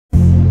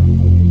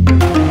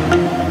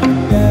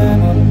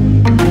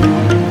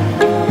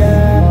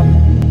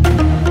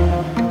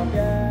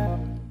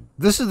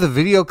This is the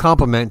video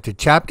complement to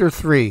Chapter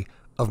 3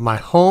 of my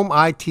Home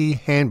IT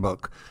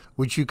Handbook,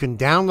 which you can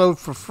download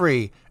for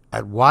free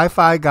at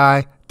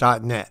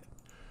WiFiGuy.net,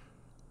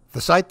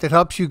 the site that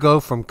helps you go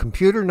from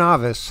computer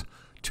novice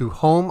to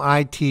home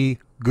IT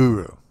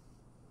guru.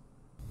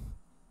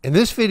 In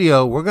this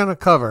video, we're going to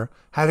cover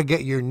how to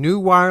get your new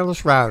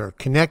wireless router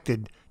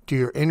connected to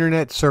your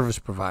internet service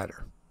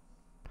provider.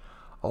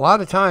 A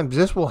lot of times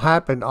this will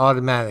happen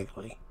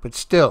automatically, but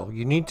still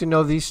you need to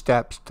know these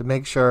steps to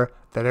make sure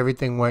that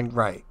everything went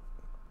right.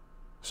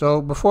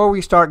 So before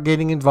we start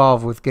getting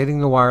involved with getting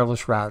the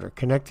wireless router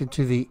connected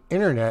to the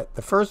internet,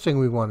 the first thing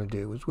we want to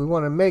do is we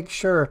want to make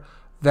sure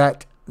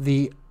that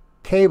the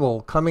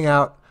cable coming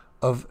out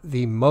of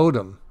the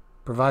modem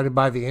provided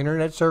by the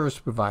internet service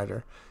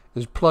provider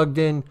is plugged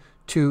in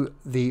to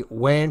the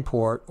WAN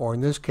port, or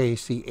in this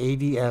case the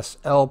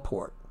ADSL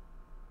port.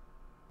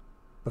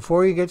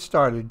 Before you get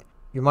started,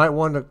 you might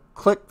want to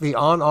click the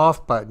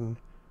on-off button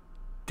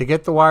to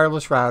get the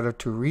wireless router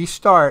to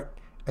restart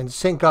and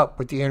sync up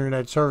with the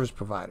internet service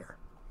provider.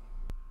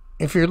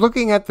 If you're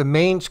looking at the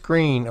main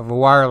screen of a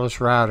wireless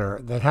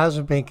router that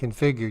hasn't been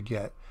configured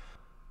yet,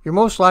 you're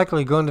most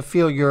likely going to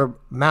feel your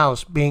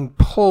mouse being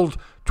pulled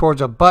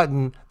towards a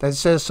button that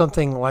says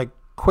something like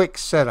Quick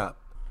Setup.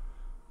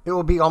 It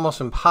will be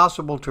almost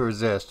impossible to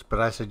resist,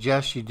 but I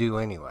suggest you do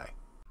anyway.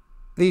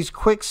 These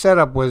quick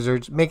setup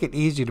wizards make it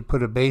easy to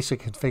put a basic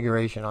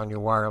configuration on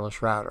your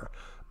wireless router.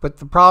 But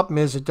the problem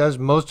is it does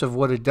most of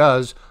what it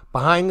does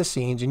behind the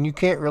scenes and you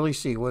can't really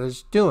see what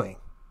it's doing.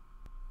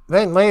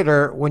 Then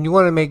later, when you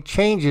want to make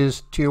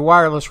changes to your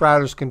wireless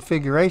router's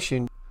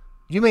configuration,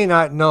 you may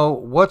not know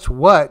what's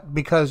what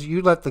because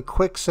you let the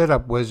quick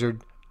setup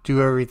wizard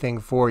do everything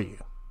for you.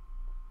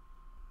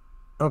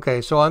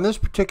 Okay, so on this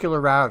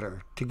particular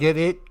router, to get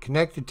it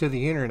connected to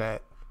the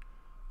internet,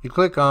 you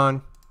click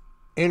on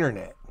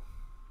Internet.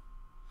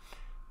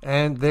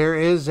 And there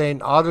is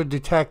an auto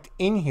detect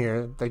in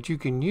here that you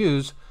can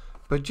use,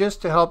 but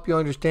just to help you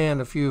understand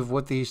a few of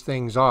what these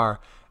things are,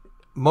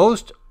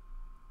 most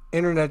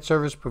internet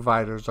service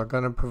providers are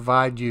going to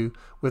provide you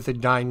with a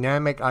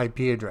dynamic IP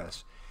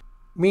address,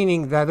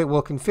 meaning that it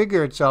will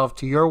configure itself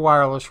to your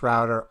wireless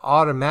router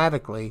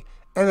automatically,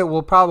 and it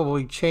will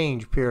probably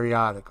change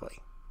periodically.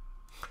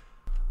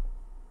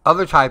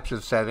 Other types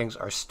of settings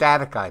are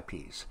static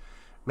IPs.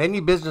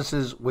 Many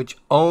businesses which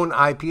own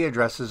IP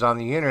addresses on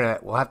the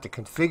internet will have to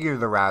configure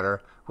the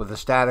router with a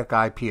static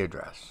IP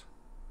address.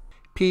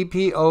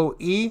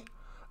 PPOE,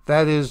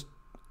 that is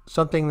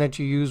something that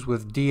you use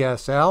with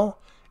DSL,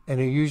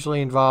 and it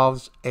usually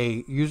involves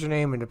a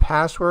username and a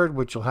password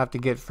which you'll have to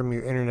get from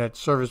your internet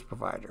service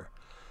provider.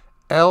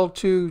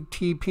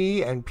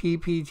 L2TP and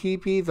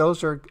PPTP,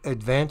 those are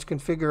advanced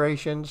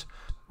configurations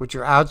which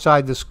are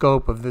outside the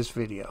scope of this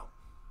video.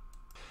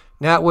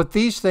 Now, what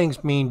these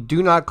things mean,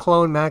 do not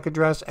clone MAC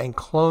address and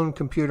clone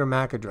computer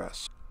MAC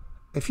address.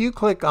 If you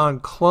click on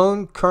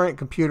clone current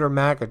computer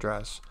MAC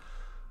address,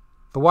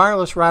 the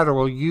wireless router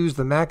will use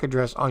the MAC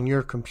address on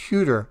your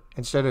computer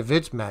instead of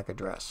its MAC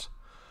address.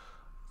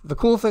 The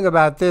cool thing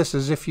about this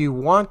is if you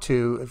want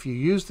to, if you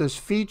use this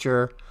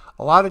feature,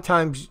 a lot of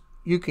times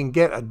you can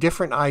get a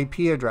different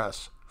IP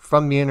address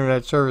from the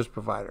internet service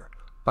provider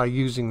by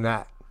using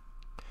that.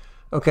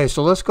 Okay,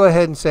 so let's go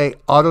ahead and say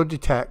auto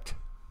detect.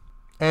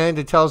 And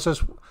it tells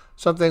us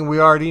something we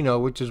already know,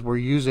 which is we're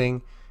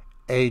using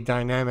a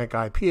dynamic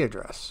IP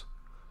address.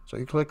 So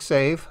you click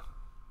Save.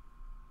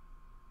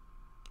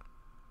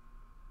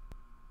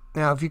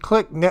 Now, if you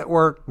click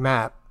Network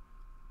Map,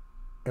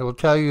 it will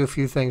tell you a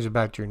few things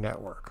about your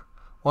network.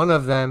 One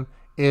of them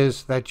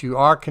is that you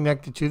are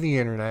connected to the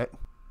internet.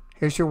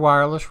 Here's your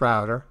wireless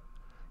router.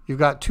 You've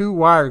got 2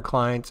 wired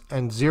clients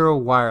and 0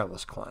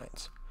 wireless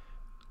clients.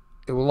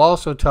 It will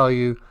also tell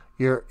you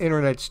your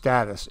internet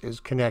status is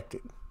connected.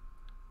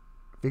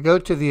 If you go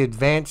to the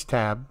Advanced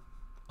tab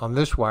on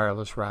this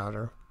wireless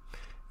router,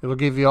 it will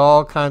give you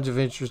all kinds of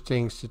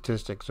interesting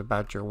statistics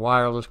about your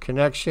wireless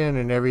connection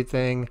and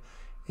everything,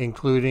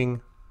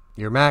 including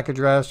your MAC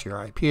address,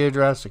 your IP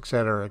address,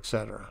 etc.,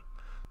 etc.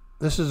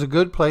 This is a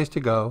good place to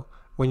go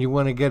when you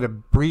want to get a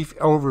brief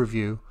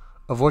overview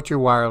of what your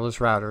wireless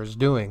router is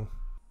doing.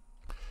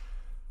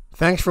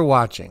 Thanks for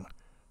watching.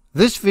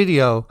 This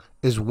video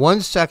is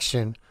one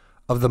section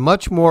of the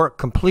much more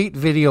complete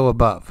video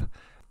above.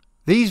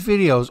 These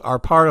videos are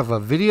part of a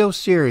video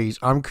series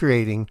I'm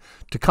creating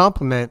to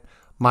complement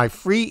my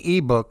free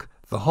ebook,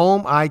 The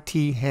Home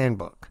IT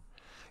Handbook.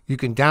 You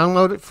can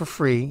download it for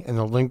free in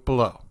the link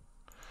below.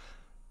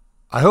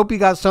 I hope you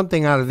got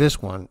something out of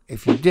this one.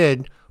 If you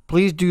did,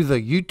 please do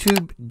the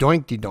YouTube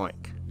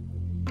doink-de-doink.